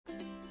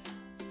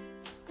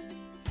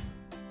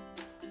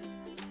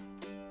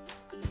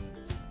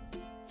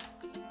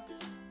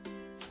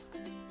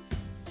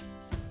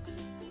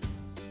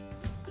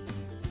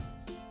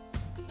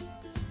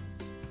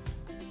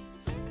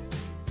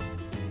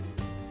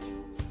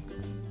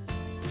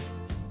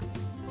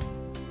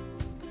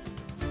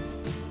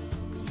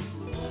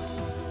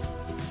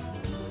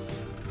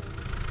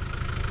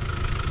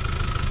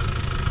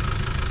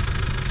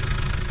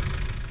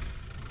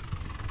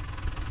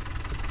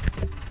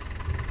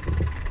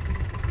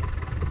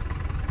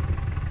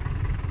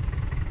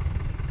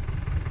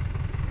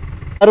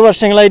6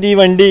 വർഷങ്ങളായിട്ട് ഈ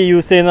വണ്ടി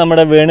യൂസ് ചെയ്യുന്ന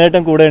നമ്മുടെ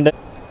വേണേട്ടൻ കൂടെ ഉണ്ട്.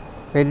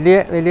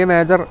 വലിയ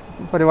മേജർ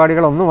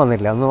പരിപാടികളൊന്നും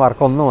വന്നില്ല,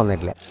 വർക്കൊന്നും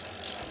വന്നില്ല.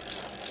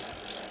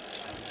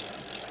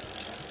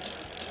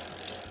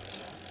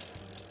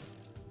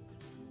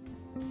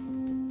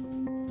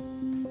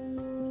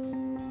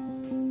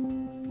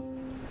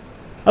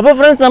 അപ്പോൾ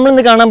ഫ്രണ്ട്സ്,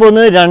 നമ്മളിന്ന് കാണാൻ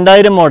പോകുന്നത്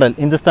 2000 മോഡൽ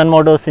ഹിന്ദുസ്ഥാൻ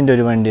മോട്ടോഴ്സിൻ്റെ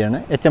ഒരു വണ്ടിയാണ്.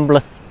 HM+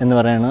 എന്ന്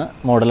പറയുന്ന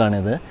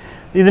മോഡലാണിത്.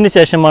 ഇതിന്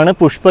ശേഷമാണ്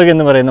പുഷ്പക്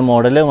എന്ന് പറയുന്ന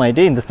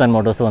മോഡലുമായിട്ട് ഹിന്ദുസ്ഥാൻ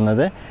മോട്ടോഴ്സ്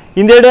വന്നത്.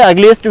 ഇന്ത്യയുടെ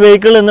അഗ്ലിയസ്റ്റ്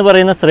വെഹിക്കിൾ എന്ന്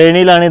പറയുന്ന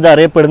ശ്രേണിയിലാണ് ഇത്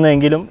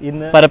അറിയപ്പെടുന്നതെങ്കിലും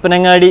ഇന്ന്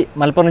പരപ്പനങ്ങാടി,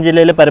 മലപ്പുറം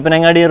ജില്ലയിലെ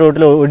പരപ്പനങ്ങാടി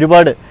റോഡിൽ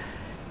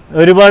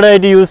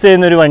ഒരുപാടായിട്ട് യൂസ്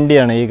ചെയ്യുന്ന ഒരു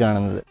വണ്ടിയാണ് ഈ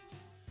കാണുന്നത്.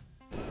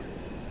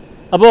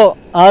 അപ്പോൾ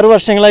 6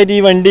 വർഷങ്ങളായിട്ട്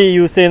ഈ വണ്ടി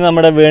യൂസ് ചെയ്യുന്ന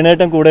നമ്മുടെ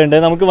വേണേട്ടൻ കൂടെ ഉണ്ട്.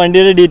 നമുക്ക്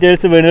വണ്ടിയുടെ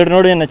ഡീറ്റെയിൽസ്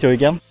വേണേട്ടനോട് തന്നെ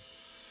ചോദിക്കാം.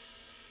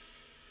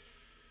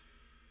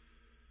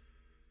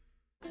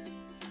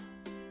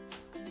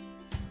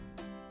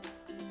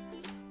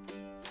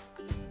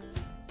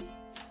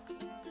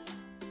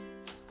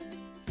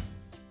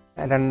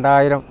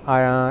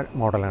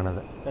 മോഡലാണിത്.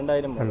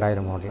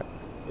 2000 മോഡൽ.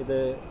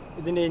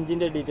 ഇതിൻ്റെ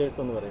എഞ്ചിൻ്റെ ഡീറ്റെയിൽസ്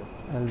ഒന്ന് പറയും.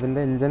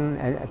 ഇതിൻ്റെ എഞ്ചിൻ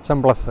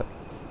HM+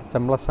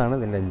 ആണ്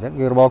ഇതിൻ്റെ എഞ്ചിൻ.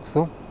 ഗിയർ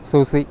ബോക്സും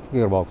സൂസി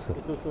ഗിയർ ബോക്സ്.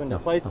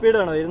 5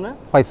 സ്പീഡാണോ വരുന്നത്?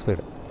 5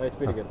 സ്പീഡ്.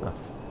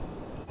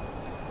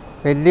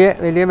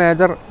 വലിയ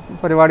മേജർ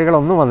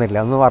പരിപാടികളൊന്നും വന്നില്ല,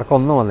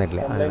 വർക്കൊന്നും വന്നില്ല.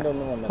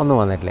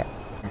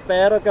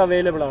 സ്പെയറൊക്കെ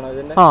അവൈലബിൾ ആണോ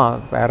ഇതിൻ്റെ?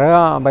 വേറെ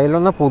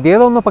അവൈലബിൾ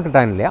പുതിയതൊന്നും ഇപ്പോൾ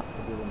കിട്ടാനില്ല.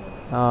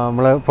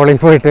 നമ്മൾ പൊളി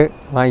പോയിട്ട്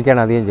വാങ്ങിക്കാൻ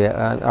അധികം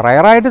ചെയ്യുക.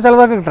 റയറായിട്ട്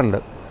ചിലതൊക്കെ കിട്ടുന്നുണ്ട്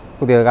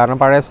പുതിയത്. കാരണം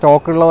പഴയ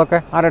സ്റ്റോക്കുള്ളതൊക്കെ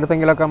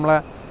ആരെടുത്തെങ്കിലൊക്കെ നമ്മളെ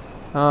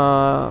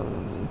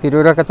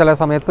തിരൂരൊക്കെ ചില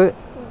സമയത്ത്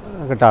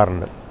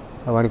കിട്ടാറുണ്ട്.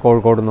 അതുപോലെ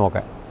കോഴിക്കോട്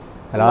നിന്നൊക്കെ.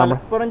 അല്ലാതെ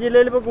മലപ്പുറം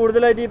ജില്ലയിൽ ഇപ്പോൾ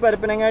കൂടുതലായിട്ട് ഈ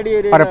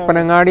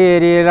പരപ്പനങ്ങാടി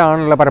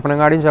ഏരിയയിലാണല്ലോ.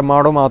 പരപ്പനങ്ങാടിയും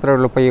ചെമ്മാടും മാത്രമേ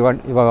ഉള്ളൂ ഇപ്പോൾ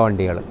ഈ വക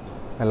വണ്ടികൾ.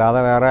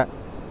 അല്ലാതെ വേറെ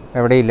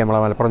എവിടെയില്ല,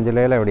 നമ്മളെ മലപ്പുറം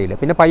ജില്ലയിൽ എവിടെയില്ല.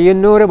 പിന്നെ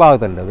പയ്യന്നൂർ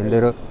ഭാഗത്തുണ്ട്. ഇതിൻ്റെ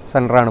ഒരു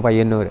സെൻറ്ററാണ്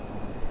പയ്യന്നൂർ.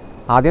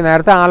 ആദ്യം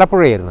നേരത്തെ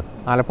ആലപ്പുഴയായിരുന്നു.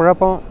 ആലപ്പുഴ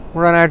ഇപ്പോൾ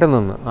മുഴുവനായിട്ട്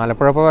നിന്ന്.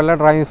 ആലപ്പുഴ ഇപ്പോൾ വല്ല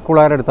ഡ്രൈവിംഗ്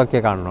സ്കൂളുകാരുടെ അടുത്തൊക്കെ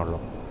കാണുന്നുള്ളൂ.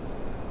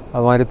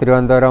 അതുമാതിരി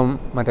തിരുവനന്തപുരം,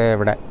 മറ്റേ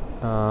ഇവിടെ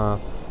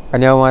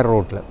കന്യാകുമാരി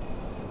റൂട്ടിൽ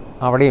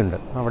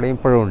അവിടെയും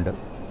ഇപ്പോഴും ഉണ്ട്.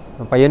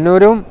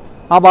 പയ്യന്നൂരും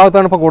ആ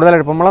ഭാഗത്താണ് ഇപ്പോൾ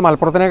കൂടുതലായിട്ട്. ഇപ്പോൾ നമ്മളെ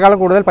മലപ്പുറത്തിനേക്കാളും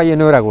കൂടുതൽ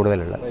പയ്യന്നൂരാണ്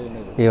കൂടുതലുള്ളത്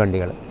ഈ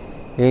വണ്ടികൾ.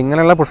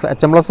 ഇങ്ങനെയുള്ള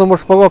HM+ഉം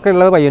പുഷ്പകും ഒക്കെ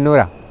ഉള്ളത്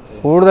പയ്യന്നൂരാണ്,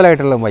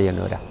 കൂടുതലായിട്ടുള്ളത്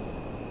പയ്യന്നൂരാണ്.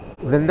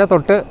 ഇതിൻ്റെ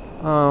തൊട്ട്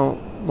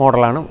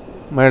മോഡലാണ്,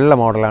 മുകളിലെ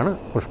മോഡലാണ്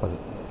പുഷ്പക്.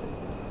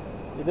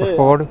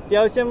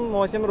 അത്യാവശ്യം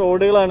മോശം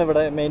റോഡുകളാണ്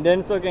ഇവിടെ.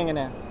 മെയിൻ്റെനൻസ് ഒക്കെ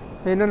എങ്ങനെയാണ്?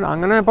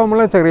 അങ്ങനെ ഇപ്പോൾ നമ്മൾ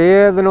ചെറിയ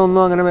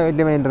ഇതിനൊന്നും അങ്ങനെ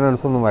വലിയ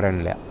മെയിൻ്റനൻസ് ഒന്നും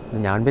വരാനില്ല.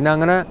 ഞാൻ പിന്നെ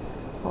അങ്ങനെ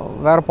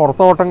വേറെ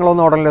പുറത്ത്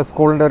ഓട്ടങ്ങളൊന്നും ഓടണില്ല.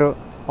 സ്കൂളിൻ്റെ ഒരു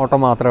ഓട്ടം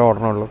മാത്രമേ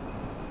ഓടണുള്ളൂ.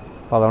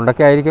 അപ്പോൾ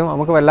അതുകൊണ്ടൊക്കെ ആയിരിക്കും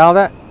നമുക്ക്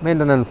വല്ലാതെ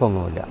മെയിൻ്റനൻസ്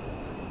ഒന്നുമില്ല.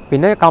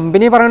 പിന്നെ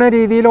കമ്പനി പറയുന്ന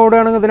രീതിയിൽ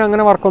ഓടുകയാണെങ്കിൽ ഇതിന്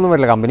അങ്ങനെ വർക്കൊന്നും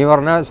വരില്ല. കമ്പനി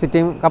പറഞ്ഞ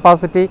സിറ്റിംഗ്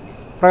കപ്പാസിറ്റി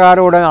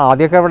പ്രകാരം ഓടുക.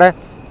 ആദ്യമൊക്കെ ഇവിടെ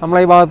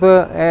നമ്മളെ ഈ ഭാഗത്ത്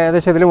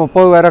ഏകദേശം ഇതിൽ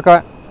 30 പേരൊക്കെ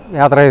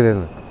യാത്ര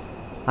ചെയ്തിരുന്നു.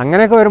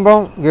 അങ്ങനെയൊക്കെ വരുമ്പോൾ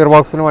ഗിയർ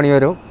ബോക്സിന് പണി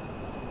വരും,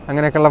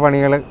 അങ്ങനെയൊക്കെയുള്ള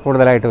പണികൾ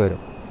കൂടുതലായിട്ട് വരും.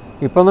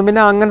 ഇപ്പോൾ ഒന്നും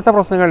പിന്നെ അങ്ങനത്തെ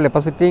പ്രശ്നങ്ങളില്ല.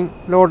 ഇപ്പോൾ സിറ്റിംഗ്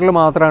ലോഡിൽ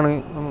മാത്രമാണ്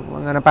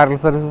അങ്ങനെ പാരലൽ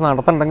സർവീസ്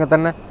നടത്തുന്നുണ്ടെങ്കിൽ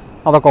തന്നെ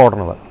അതൊക്കെ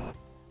ഓടണത്.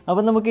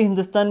 അപ്പോൾ നമുക്ക്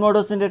ഹിന്ദുസ്ഥാൻ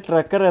മോട്ടോഴ്സിൻ്റെ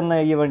ട്രക്കർ എന്ന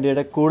ഈ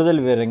വണ്ടിയുടെ കൂടുതൽ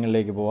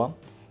വിവരങ്ങളിലേക്ക് പോവാം.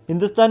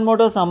 ഹിന്ദുസ്ഥാൻ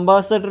മോട്ടോഴ്സ്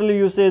അംബാസഡറിൽ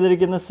യൂസ്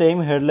ചെയ്തിരിക്കുന്ന സെയിം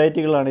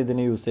ഹെഡ്ലൈറ്റുകളാണ്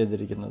ഇതിന് യൂസ്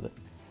ചെയ്തിരിക്കുന്നത്.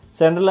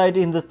 സെൻട്രലായിട്ട്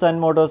ഹിന്ദുസ്ഥാൻ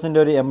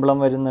മോട്ടോഴ്സിൻ്റെ ഒരു എംബ്ലം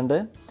വരുന്നുണ്ട്,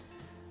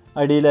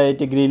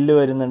 അടിയിലായിട്ട് ഗ്രില്ല്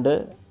വരുന്നുണ്ട്.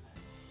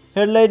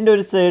 ഹെഡ്ലൈറ്റിൻ്റെ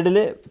ഒരു സൈഡിൽ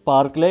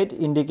പാർക്ക് ലൈറ്റ്,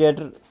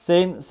 ഇൻഡിക്കേറ്റർ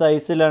സെയിം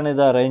സൈസിലാണ്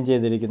ഇത് അറേഞ്ച്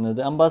ചെയ്തിരിക്കുന്നത്.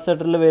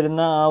 അംബാസഡറിൽ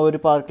വരുന്ന ആ ഒരു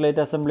പാർക്ക്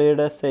ലൈറ്റ്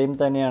അസംബ്ലിയുടെ സെയിം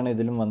തന്നെയാണ്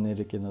ഇതിലും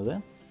വന്നിരിക്കുന്നത്.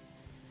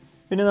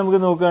 പിന്നെ നമുക്ക്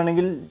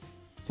നോക്കുകയാണെങ്കിൽ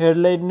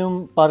ഹെഡ്ലൈറ്റിനും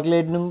പാർക്ക്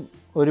ലൈറ്റിനും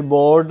ഒരു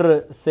ബോർഡർ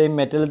സെയിം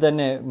മെറ്റൽ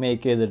തന്നെ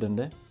മേക്ക്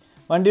ചെയ്തിട്ടുണ്ട്.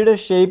 വണ്ടിയുടെ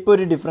ഷേപ്പ്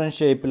ഒരു ഡിഫറെൻറ്റ്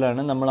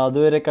ഷേപ്പിലാണ്. നമ്മൾ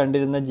അതുവരെ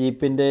കണ്ടിരുന്ന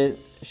ജീപ്പിൻ്റെ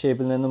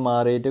ഷേപ്പിൽ നിന്ന്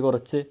മാറിയിട്ട്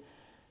കുറച്ച്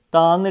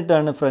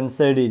താന്നിട്ടാണ് ഫ്രണ്ട്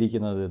സൈഡ്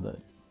ഇരിക്കുന്നത്. ഇത്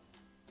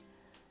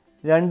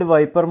 2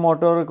 വൈപ്പർ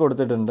മോട്ടോർ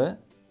കൊടുത്തിട്ടുണ്ട്.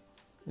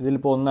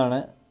 ഇതിലിപ്പോൾ ഒന്നാണ്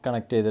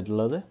കണക്ട്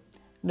ചെയ്തിട്ടുള്ളത്.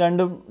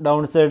 രണ്ടും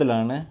ഡൗൺ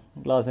സൈഡിലാണ്,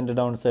 ഗ്ലാസിൻ്റെ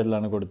ഡൗൺ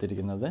സൈഡിലാണ്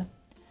കൊടുത്തിരിക്കുന്നത്.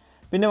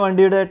 പിന്നെ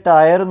വണ്ടിയുടെ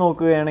ടയർ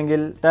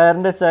നോക്കുകയാണെങ്കിൽ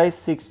ടയറിൻ്റെ സൈസ്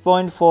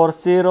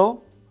 6.40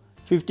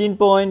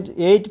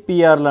 15.8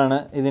 PR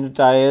ഇതിൻ്റെ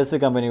ടയേഴ്സ്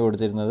കമ്പനി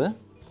കൊടുത്തിരുന്നത്.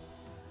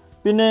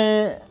 പിന്നെ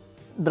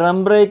ഡ്രം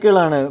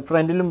ബ്രേക്കുകളാണ്,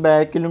 ഫ്രണ്ടിലും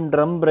ബാക്കിലും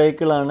ഡ്രം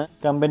ബ്രേക്കുകളാണ്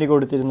കമ്പനി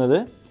കൊടുത്തിരുന്നത്.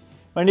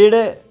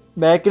 വണ്ടിയുടെ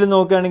ബാക്കിൽ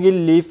നോക്കുകയാണെങ്കിൽ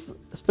ലീഫ്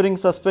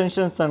സ്പ്രിംഗ്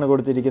സസ്പെൻഷൻസ് ആണ്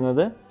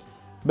കൊടുത്തിരിക്കുന്നത്.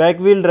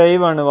 ബാക്ക് വീൽ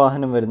ഡ്രൈവ് ആണ്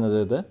വാഹനം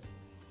വരുന്നത്.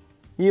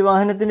 ഈ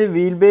വാഹനത്തിൻ്റെ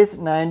വീൽ ബേസ്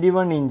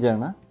 91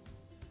 ഇഞ്ചാണ്.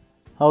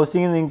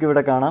 ഹൗസിങ് നിങ്ങൾക്ക്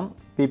ഇവിടെ കാണാം.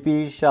 PP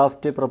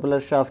ഷാഫ്റ്റ്, പ്രൊപ്പലർ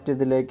ഷാഫ്റ്റ്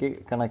ഇതിലേക്ക്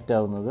കണക്റ്റ്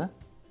ആവുന്നത്.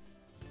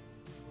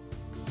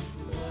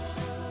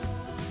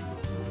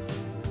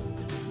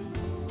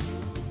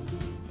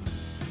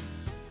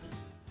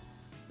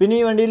 പിന്നെ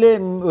ഈ വണ്ടിയിൽ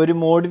ഒരു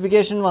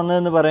മോഡിഫിക്കേഷൻ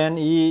വന്നതെന്ന് പറയാൻ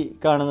ഈ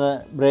കാണുന്ന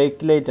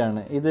ബ്രേക്ക് ലൈറ്റ്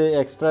ആണ്. ഇത്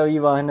എക്സ്ട്രാ ഈ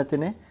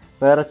വാഹനത്തിന്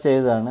വേറെ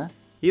ചെയ്തതാണ്.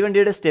 ഈ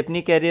വണ്ടിയുടെ സ്റ്റെപ്നി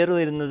കാരിയർ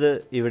വരുന്നത്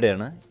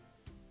ഇവിടെയാണ്.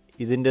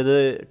 ഇതിൻ്റെത്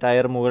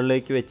ടയർ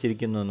മുകളിലേക്ക്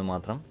വെച്ചിരിക്കുന്നു എന്ന്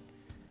മാത്രം.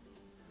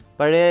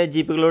 പഴയ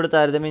ജീപ്പുകളോട്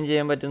താരതമ്യം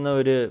ചെയ്യാൻ പറ്റുന്ന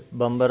ഒരു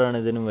ബമ്പറാണ്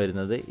ഇതിനും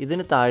വരുന്നത്.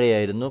 ഇതിന്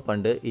താഴെയായിരുന്നു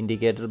പണ്ട്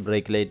ഇൻഡിക്കേറ്റർ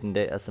ബ്രേക്ക്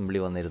ലൈറ്റിൻ്റെ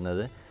അസംബ്ലി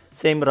വന്നിരുന്നത്.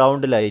 സെയിം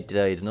റൗണ്ട്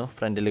ലൈറ്റിലായിരുന്നു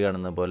ഫ്രണ്ടിൽ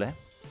കാണുന്ന പോലെ.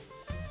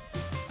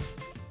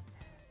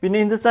 പിന്നെ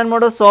ഹിന്ദുസ്ഥാൻ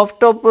മോട്ടോഴ്സ്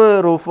സോഫ്റ്റ് ടോപ്പ്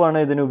റൂഫാണ്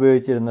ഇതിന്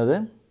ഉപയോഗിച്ചിരുന്നത്.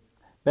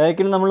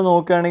 ബാക്കിൽ നമ്മൾ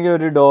നോക്കുകയാണെങ്കിൽ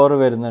ഒരു ഡോറ്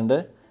വരുന്നുണ്ട്.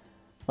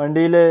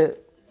 വണ്ടിയിൽ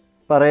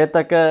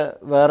പറയത്തക്ക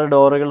വേറെ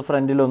ഡോറുകൾ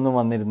ഫ്രണ്ടിലൊന്നും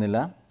വന്നിരുന്നില്ല,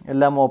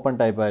 എല്ലാം ഓപ്പൺ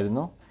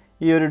ടൈപ്പായിരുന്നു.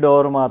 ഈ ഒരു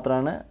ഡോറ്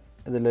മാത്രമാണ്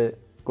ഇതിൽ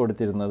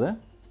കൊടുത്തിരുന്നത്.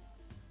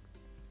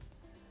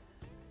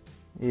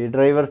 ഈ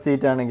ഡ്രൈവർ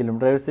സീറ്റ് ആണെങ്കിലും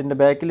ഡ്രൈവർ സീറ്റിൻ്റെ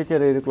ബാക്കിൽ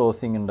ചെറിയൊരു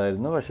ക്ലോസിങ്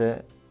ഉണ്ടായിരുന്നു, പക്ഷേ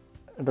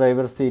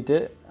ഡ്രൈവർ സീറ്റ്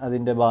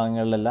അതിൻ്റെ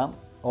ഭാഗങ്ങളിലെല്ലാം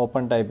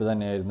ഓപ്പൺ ടൈപ്പ്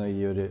തന്നെയായിരുന്നു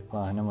ഈ ഒരു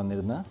വാഹനം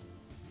വന്നിരുന്നത്.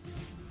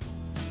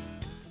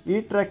 ഈ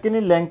ട്രക്കിന്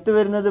ലെങ്ത്ത്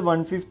വരുന്നത്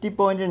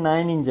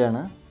 150.9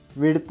 ഇഞ്ചാണ്,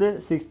 വിഡ്ത്ത്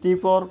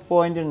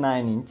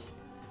 64.9 ഇഞ്ച്.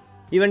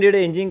 ഈ വണ്ടിയുടെ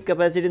എൻജിൻ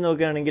കപ്പാസിറ്റി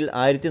നോക്കുകയാണെങ്കിൽ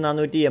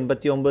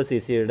 1489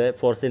 cc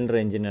 4 സിലിണ്ടർ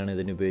എഞ്ചിനാണ്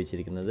ഇതിന്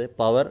ഉപയോഗിച്ചിരിക്കുന്നത്.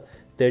 Power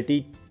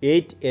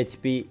 38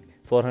 HP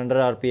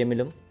 400 RPM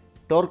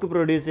torque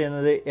produce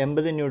ചെയ്യുന്നത്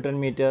 80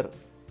 Nm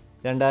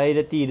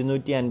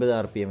 2250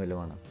 RPM.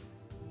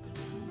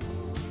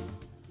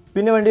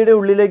 പിന്നെ വണ്ടിയുടെ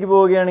ഉള്ളിലേക്ക്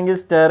പോവുകയാണെങ്കിൽ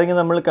സ്റ്റെയറിംഗ്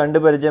നമ്മൾ കണ്ടു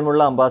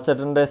പരിചയമുള്ള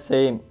അംബാസഡറിൻ്റെ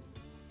സെയിം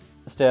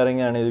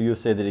സ്റ്റെയറിംഗ് ആണ് ഇത്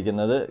യൂസ്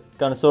ചെയ്തിരിക്കുന്നത്.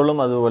 കൺസോളും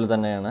അതുപോലെ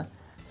തന്നെയാണ്.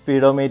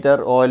 Speedometer,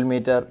 oil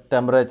metre,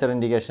 temperature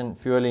indication,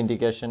 fuel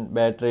indication,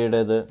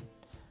 ബാറ്ററിയുടേത്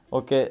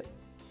ഒക്കെ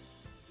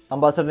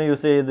അംബാസഡറിന്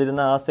യൂസ്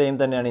ചെയ്തിരുന്ന ആ സെയിം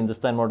തന്നെയാണ്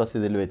ഹിന്ദുസ്ഥാൻ മോട്ടോഴ്സ്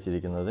ഇതിൽ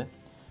വെച്ചിരിക്കുന്നത്.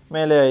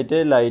 മേലെയായിട്ട്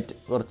ലൈറ്റ്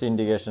കുറച്ച്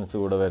ഇൻഡിക്കേഷൻസ്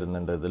കൂടെ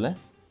വരുന്നുണ്ട് ഇതിൽ.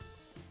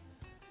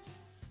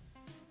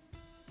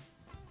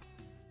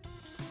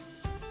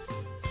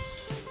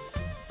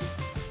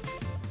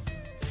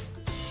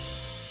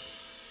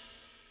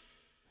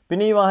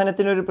 പിന്നെ ഈ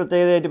വാഹനത്തിനൊരു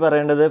പ്രത്യേകതയായിട്ട്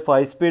പറയേണ്ടത്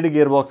 5 സ്പീഡ്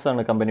ഗിയർ ബോക്സ്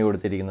ആണ് കമ്പനി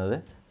കൊടുത്തിരിക്കുന്നത്.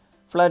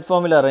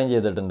 പ്ലാറ്റ്ഫോമിൽ അറേഞ്ച്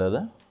ചെയ്തിട്ടുണ്ട് അത്.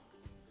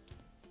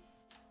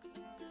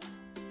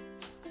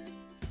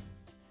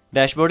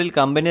 ഡാഷ്ബോർഡിൽ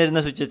കമ്പനി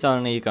വരുന്ന സ്വിച്ചസ്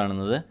ആണ് ഈ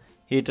കാണുന്നത്.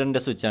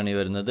 ഹീറ്ററിൻ്റെ സ്വിച്ചാണ് ഈ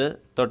വരുന്നത്.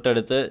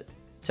 തൊട്ടടുത്ത്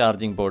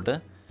ചാർജിങ് പോർട്ട്,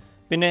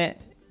 പിന്നെ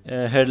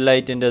ഹെഡ്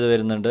ലൈറ്റിൻ്റെ അത്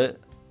വരുന്നുണ്ട്,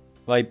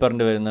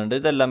 വൈപ്പറിൻ്റെ വരുന്നുണ്ട്.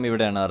 ഇതെല്ലാം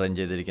ഇവിടെയാണ് അറേഞ്ച്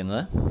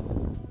ചെയ്തിരിക്കുന്നത്.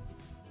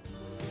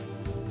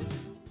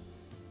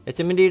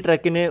 HMൻ്റെ ഈ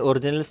ട്രക്കിന്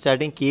ഒറിജിനൽ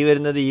സ്റ്റാർട്ടിങ് കീ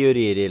വരുന്നത് ഈ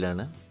ഒരു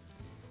ഏരിയയിലാണ്.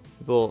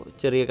 ഇപ്പോൾ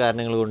ചെറിയ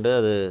കാരണങ്ങൾ കൊണ്ട്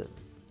അത്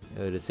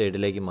ഒരു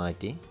സൈഡിലേക്ക്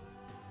മാറ്റി.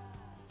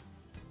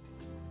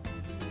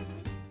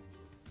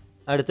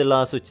 അടുത്തുള്ള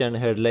ആ സ്വിച്ചാണ്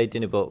ഹെഡ്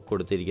ലൈറ്റിന് ഇപ്പോൾ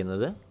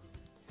കൊടുത്തിരിക്കുന്നത്.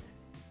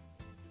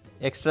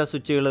 എക്സ്ട്രാ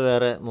സ്വിച്ചുകൾ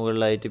വേറെ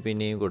മുകളിലായിട്ട്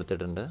പിന്നെയും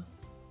കൊടുത്തിട്ടുണ്ട്.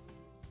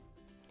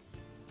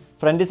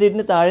 ഫ്രണ്ട്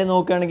സീറ്റിന് താഴെ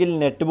നോക്കുകയാണെങ്കിൽ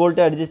നെറ്റ്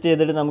ബോൾട്ട് അഡ്ജസ്റ്റ്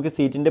ചെയ്തിട്ട് നമുക്ക്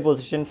സീറ്റിൻ്റെ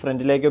പൊസിഷൻ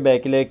ഫ്രണ്ടിലേക്കോ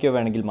ബാക്കിലേക്കോ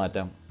വേണമെങ്കിൽ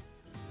മാറ്റാം.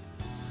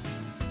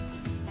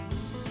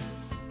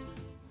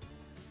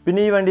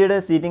 പിന്നെ ഈ വണ്ടിയുടെ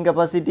സീറ്റിംഗ്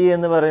കപ്പാസിറ്റി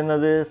എന്ന്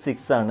പറയുന്നത്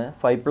 6 ആണ്.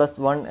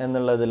 5+1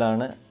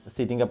 എന്നുള്ളതിലാണ്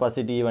സീറ്റിംഗ്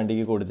കപ്പാസിറ്റി ഈ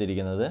വണ്ടിക്ക്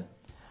കൊടുത്തിരിക്കുന്നത്.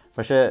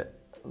 പക്ഷേ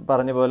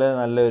പറഞ്ഞ പോലെ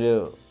നല്ലൊരു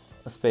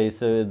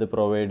സ്പേസ് ഇത്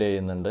പ്രൊവൈഡ്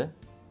ചെയ്യുന്നുണ്ട്.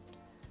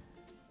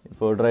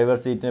 ഇപ്പോൾ ഡ്രൈവർ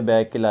സീറ്റിന്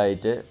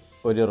ബാക്കിലായിട്ട്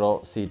ഒരു റോ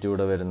സീറ്റ്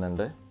കൂടെ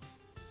വരുന്നുണ്ട്.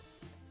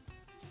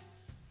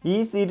 ഈ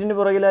സീറ്റിന്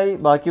പുറകിലായി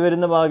ബാക്കി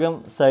വരുന്ന ഭാഗം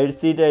സൈഡ്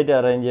സീറ്റായിട്ട്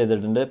അറേഞ്ച്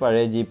ചെയ്തിട്ടുണ്ട്.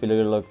 പഴയ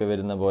ജീപ്പിലുകളിലൊക്കെ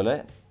വരുന്ന പോലെ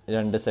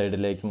 2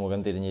 സൈഡിലേക്ക് മുഖം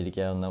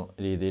തിരിഞ്ഞിരിക്കാവുന്ന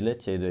രീതിയിൽ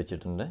ചെയ്തു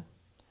വെച്ചിട്ടുണ്ട്.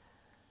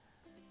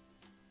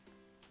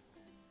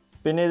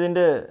 പിന്നെ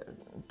ഇതിൻ്റെ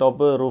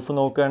ടോപ്പ് റൂഫ്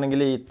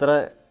നോക്കുകയാണെങ്കിൽ ഇത്ര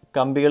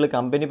കമ്പികൾ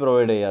കമ്പനി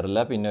പ്രൊവൈഡ് ചെയ്യാറില്ല.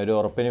 പിന്നെ ഒരു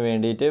ഉറപ്പിന്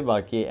വേണ്ടിയിട്ട്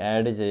ബാക്കി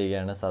ആഡ്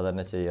ചെയ്യുകയാണ്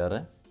സാധാരണ ചെയ്യാറ്.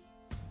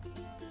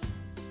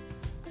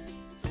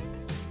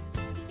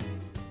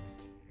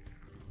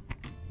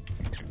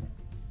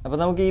 അപ്പോൾ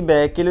നമുക്ക് ഈ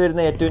ബാക്കിൽ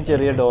വരുന്ന ഏറ്റവും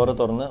ചെറിയ ഡോറ്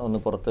തുറന്ന് ഒന്ന്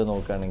പുറത്ത്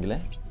നോക്കുകയാണെങ്കിൽ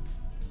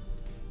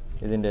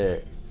ഇതിൻ്റെ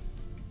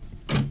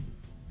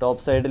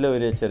ടോപ്പ് സൈഡിൽ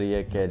ഒരു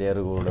ചെറിയ കാരിയർ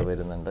കൂടെ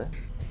വരുന്നുണ്ട്.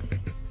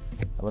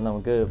 അപ്പോൾ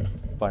നമുക്ക്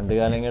പണ്ട്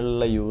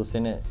കാലങ്ങളിലുള്ള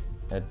യൂസിന്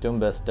ഏറ്റവും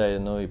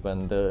ബെസ്റ്റായിരുന്നു. ഇപ്പോൾ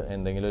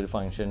എന്തെങ്കിലും ഒരു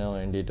ഫംഗ്ഷനോ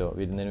വേണ്ടിയിട്ടോ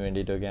വിരുന്നിന്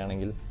വേണ്ടിയിട്ടോ ഒക്കെ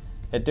ആണെങ്കിൽ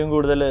ഏറ്റവും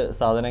കൂടുതൽ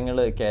സാധനങ്ങൾ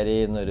ക്യാരി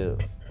ചെയ്യുന്നൊരു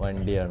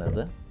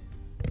വണ്ടിയാണിത്.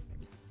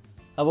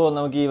 അപ്പോൾ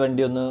നമുക്ക് ഈ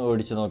വണ്ടി ഒന്ന്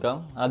ഓടിച്ചു നോക്കാം.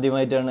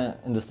 ആദ്യമായിട്ടാണ്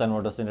ഹിന്ദുസ്ഥാൻ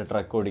മോട്ടോഴ്സിൻ്റെ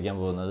ട്രക്ക് ഓടിക്കാൻ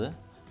പോകുന്നത്.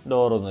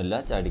 ഡോറൊന്നുമില്ല,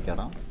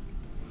 ചാടിക്കറാം.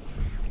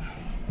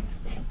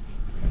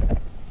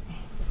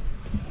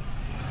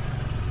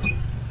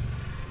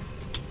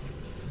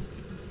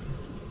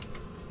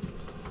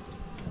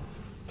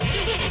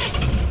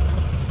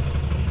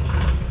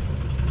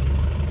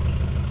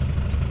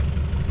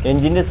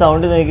 എൻജിൻ്റെ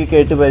സൗണ്ട് നിങ്ങൾക്ക്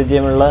കേട്ട്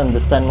പരിചയമുള്ള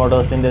ഹിന്ദുസ്ഥാൻ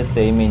മോട്ടോഴ്സിൻ്റെ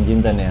സെയിം എൻജിൻ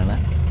തന്നെയാണ്.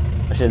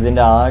 പക്ഷേ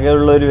ഇതിൻ്റെ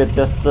ആകെയുള്ള ഒരു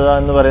വ്യത്യസ്തത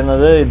എന്ന്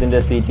പറയുന്നത് ഇതിൻ്റെ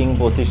സീറ്റിംഗ്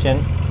പൊസിഷൻ,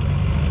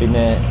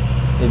 പിന്നെ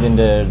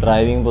ഇതിൻ്റെ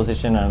ഡ്രൈവിംഗ്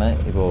പൊസിഷനാണ്.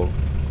 ഇപ്പോൾ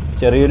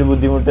ചെറിയൊരു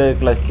ബുദ്ധിമുട്ട്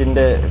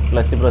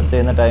ക്ലച്ച് പ്രസ്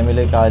ചെയ്യുന്ന ടൈമിൽ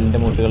കാലിൻ്റെ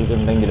മുട്ടുകൾക്ക്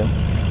ഉണ്ടെങ്കിലും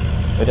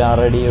ഒരു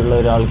 6 അടിയുള്ള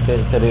ഒരാൾക്ക്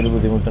ചെറിയൊരു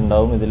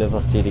ബുദ്ധിമുട്ടുണ്ടാവും ഇതിൽ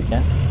ഫസ്റ്റ്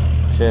ഇരിക്കാൻ.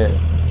 പക്ഷേ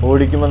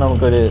ഓടിക്കുമ്പോൾ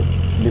നമുക്കൊരു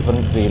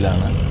ഡിഫറെൻറ്റ്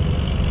ഫീലാണ്.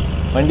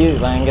 വണ്ടി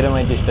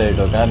ഭയങ്കരമായിട്ട്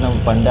ഇഷ്ടമായിട്ടോ. കാരണം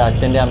പണ്ട്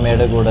അച്ഛൻ്റെ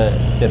അമ്മയുടെ കൂടെ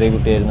ചെറിയ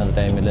കുട്ടിയായിരുന്ന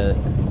ടൈമിൽ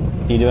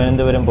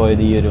തിരുവനന്തപുരം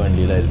പോയത് ഈ ഒരു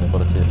വണ്ടിയിലായിരുന്നു.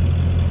 കുറച്ച്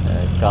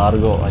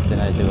കാർഗോ,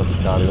 അച്ഛനയച്ച കുറച്ച്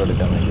കാർഗോ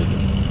എടുക്കാൻ വേണ്ടിയിട്ട്.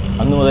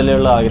 അന്ന് മുതലേ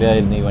ഉള്ള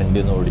ആഗ്രഹമായിരുന്നു ഈ വണ്ടി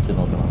ഒന്ന് ഓടിച്ച്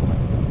നോക്കണമെന്ന്.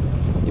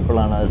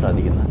 ഇപ്പോഴാണ് അത്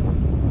സാധിക്കുന്നത്.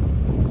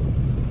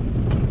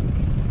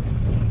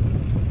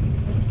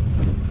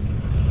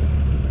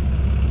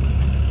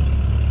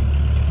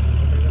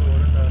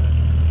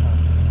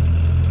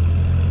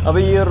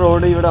 അപ്പോൾ ഈ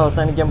റോഡ് ഇവിടെ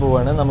അവസാനിക്കാൻ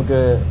പോവുകയാണ്. നമുക്ക്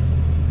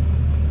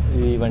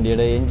ഈ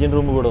വണ്ടിയുടെ എൻജിൻ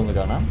റൂം കൂടെ ഒന്ന്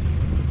കാണാം.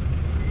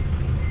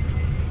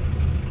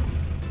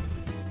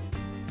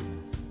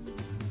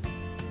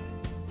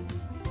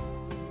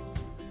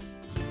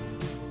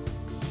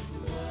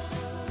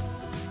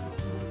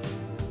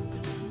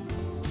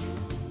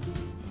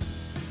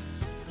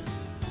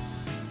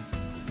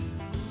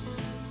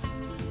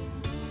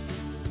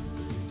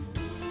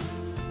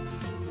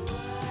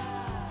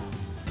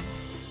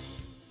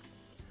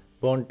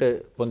 ബോണ്ട്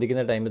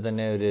പൊന്തിക്കുന്ന ടൈമിൽ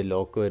തന്നെ ഒരു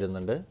ലോക്ക്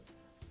വരുന്നുണ്ട്,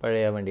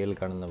 പഴയ വണ്ടികൾ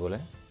കാണുന്ന പോലെ.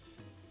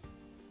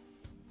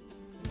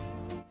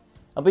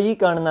 അപ്പോൾ ഈ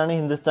കാണുന്നതാണ്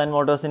ഹിന്ദുസ്ഥാൻ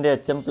മോട്ടോഴ്സിൻ്റെ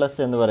HM+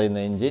 എന്ന് പറയുന്ന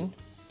എൻജിൻ.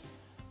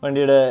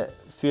 വണ്ടിയുടെ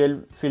ഫ്യൂൽ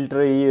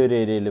ഫിൽറ്റർ ഈ ഒരു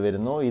ഏരിയയിൽ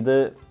വരുന്നു. ഇത്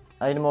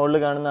അതിന് മുകളിൽ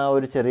കാണുന്ന ആ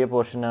ഒരു ചെറിയ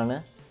പോർഷനാണ്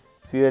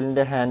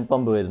ഫ്യൂവലിൻ്റെ ഹാൻഡ്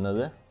പമ്പ്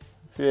വരുന്നത്.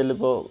 ഫ്യൂവൽ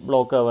ഇപ്പോൾ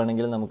ബ്ലോക്ക്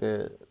ആവുകയാണെങ്കിൽ നമുക്ക്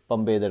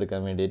പമ്പ്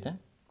ചെയ്തെടുക്കാൻ വേണ്ടിയിട്ട്.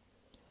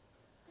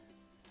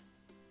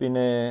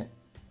 പിന്നെ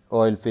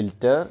ഓയിൽ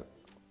ഫിൽറ്റർ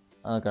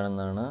ആ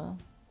കാണുന്നതാണ്.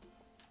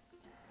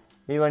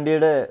 ഈ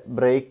വണ്ടിയുടെ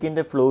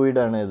ബ്രേക്കിൻ്റെ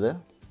ഫ്ലൂയിഡാണ് ഇത്.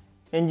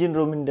 എൻജിൻ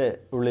റൂമിൻ്റെ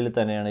ഉള്ളിൽ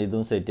തന്നെയാണ്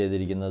ഇതും സെറ്റ്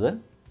ചെയ്തിരിക്കുന്നത്.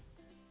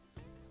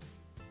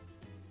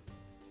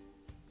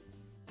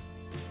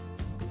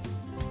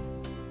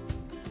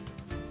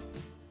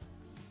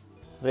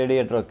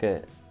 റേഡിയേറ്ററൊക്കെ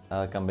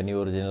കമ്പനി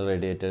ഒറിജിനൽ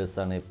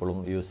റേഡിയേറ്റേഴ്സാണ് ഇപ്പോഴും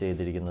യൂസ്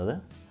ചെയ്തിരിക്കുന്നത്.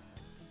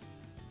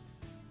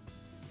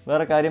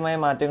 വേറെ കാര്യമായ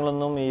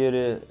മാറ്റങ്ങളൊന്നും ഈ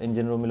ഒരു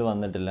എൻജിൻ റൂമിൽ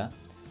വന്നിട്ടില്ല.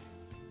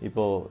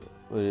 ഇപ്പോൾ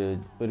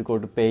ഒരു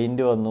കോട്ട്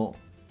പെയിൻറ്റ് വന്നു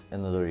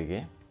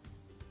എന്നതൊഴികെ.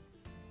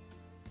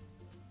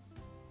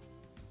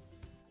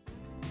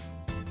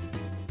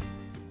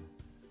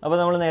 അപ്പോൾ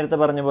നമ്മൾ നേരത്തെ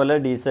പറഞ്ഞ പോലെ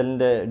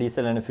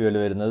ഡീസലാണ് ഫ്യൂവൽ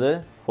വരുന്നത്.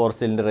 4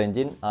 സിലിണ്ടർ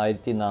എൻജിൻ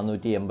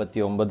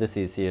 1489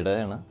 cc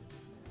ആണ്.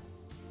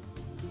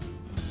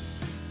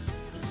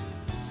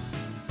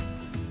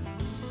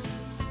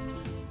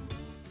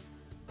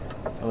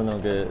 അപ്പോൾ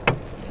നമുക്ക്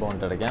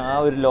ബോണ്ട് അടയ്ക്കാം. ആ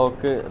ഒരു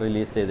ലോക്ക്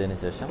റിലീസ് ചെയ്തതിന്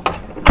ശേഷം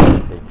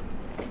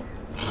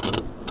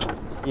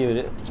ഈ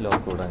ഒരു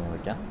ലോക്ക് കൂടെ അങ്ങ്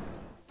വയ്ക്കാം.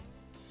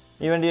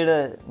 ഈ വണ്ടിയുടെ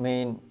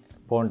മെയിൻ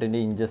ബോണ്ടിൻ്റെ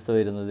ഇഞ്ചസ്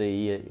വരുന്നത്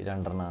ഈ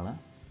 2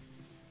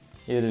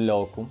 ഈ ഒരു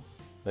ലോക്കും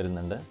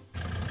വരുന്നുണ്ട്.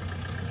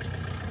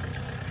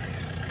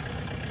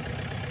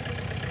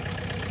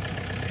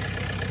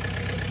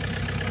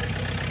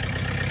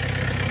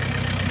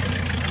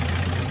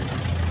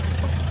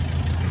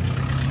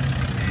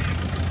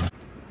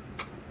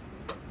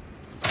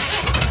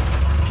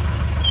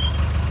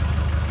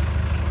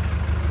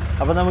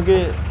 അപ്പോൾ നമുക്ക്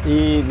ഈ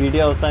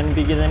വീഡിയോ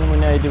അവസാനിപ്പിക്കുന്നതിന്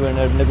മുന്നായിട്ട്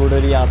വേണേടിൻ്റെ കൂടെ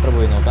ഒരു യാത്ര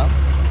പോയി നോക്കാം.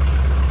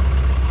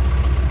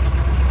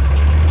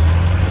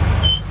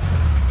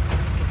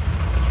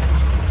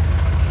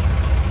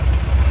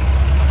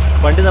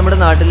 വണ്ടി നമ്മുടെ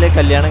നാട്ടിലെ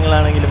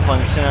കല്യാണങ്ങളാണെങ്കിലും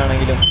ഫംഗ്ഷൻ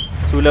ആണെങ്കിലും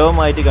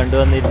സുലഭമായിട്ട്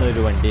കണ്ടുവന്നിരുന്ന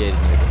ഒരു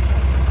വണ്ടിയായിരുന്നു ഇത്.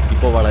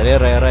 ഇപ്പോൾ വളരെ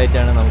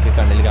റെയറായിട്ടാണ് നമുക്ക്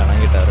കണ്ണിൽ കാണാൻ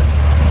കിട്ടാറ്.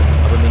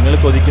 അപ്പോൾ നിങ്ങൾ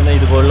കൊതിക്കുന്ന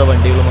ഇതുപോലുള്ള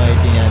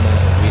വണ്ടികളുമായിട്ട് ഞാൻ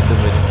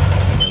വീണ്ടും വരും.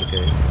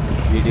 നിങ്ങൾക്ക്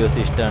വീഡിയോസ്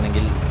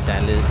ഇഷ്ടമാണെങ്കിൽ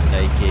ചാനൽ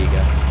ലൈക്ക്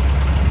ചെയ്യുക,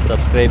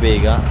 സബ്സ്ക്രൈബ്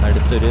ചെയ്യുക.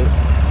 അടുത്തൊരു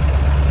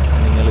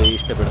നിങ്ങൾ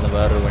ഇഷ്ടപ്പെടുന്ന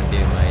വേറൊരു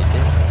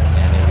വണ്ടിയുമായിട്ട്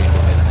ഞാൻ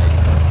വീണ്ടും വരുന്നതായിരിക്കും.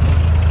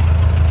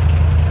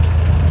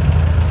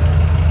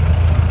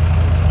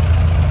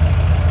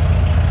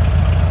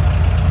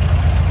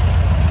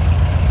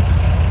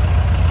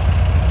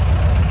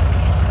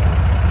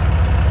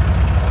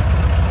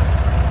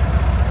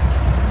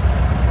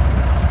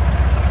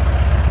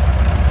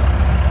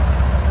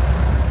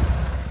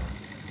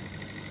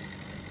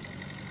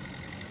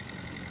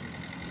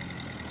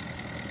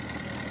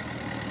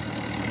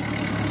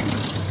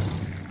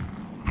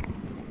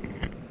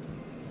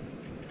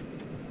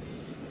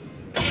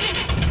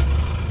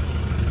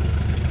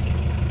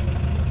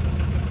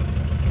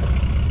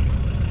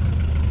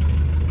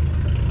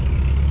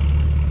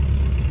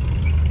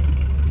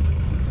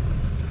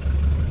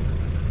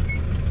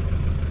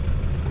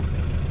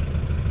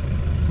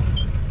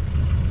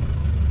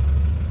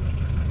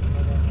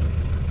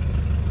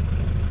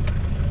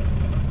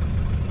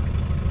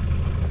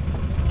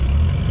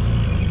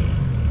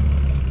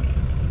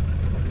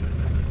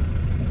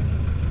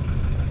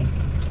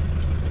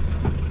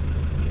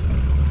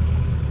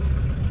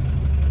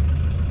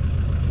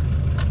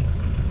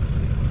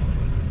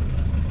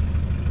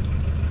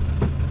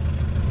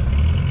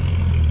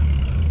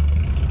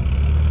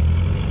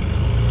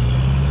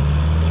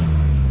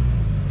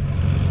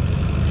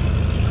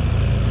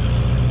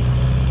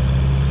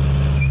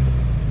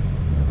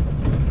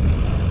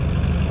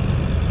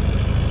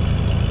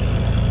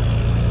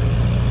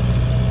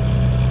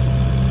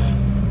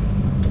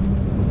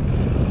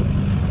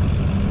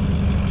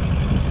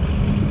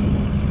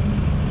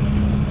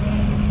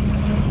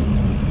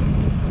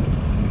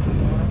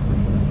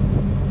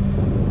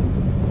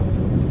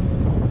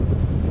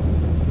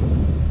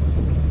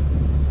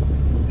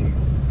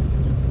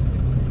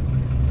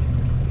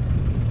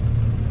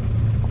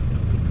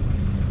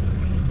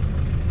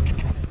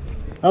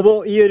 അപ്പോൾ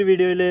ഈ ഒരു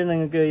വീഡിയോയിൽ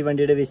നിങ്ങൾക്ക് ഈ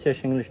വണ്ടിയുടെ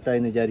വിശേഷങ്ങൾ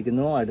ഇഷ്ടമായെന്ന്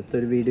വിചാരിക്കുന്നു.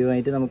 അടുത്തൊരു വീഡിയോ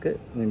ആയിട്ട് നമുക്ക്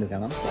വീണ്ടും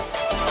കാണാം.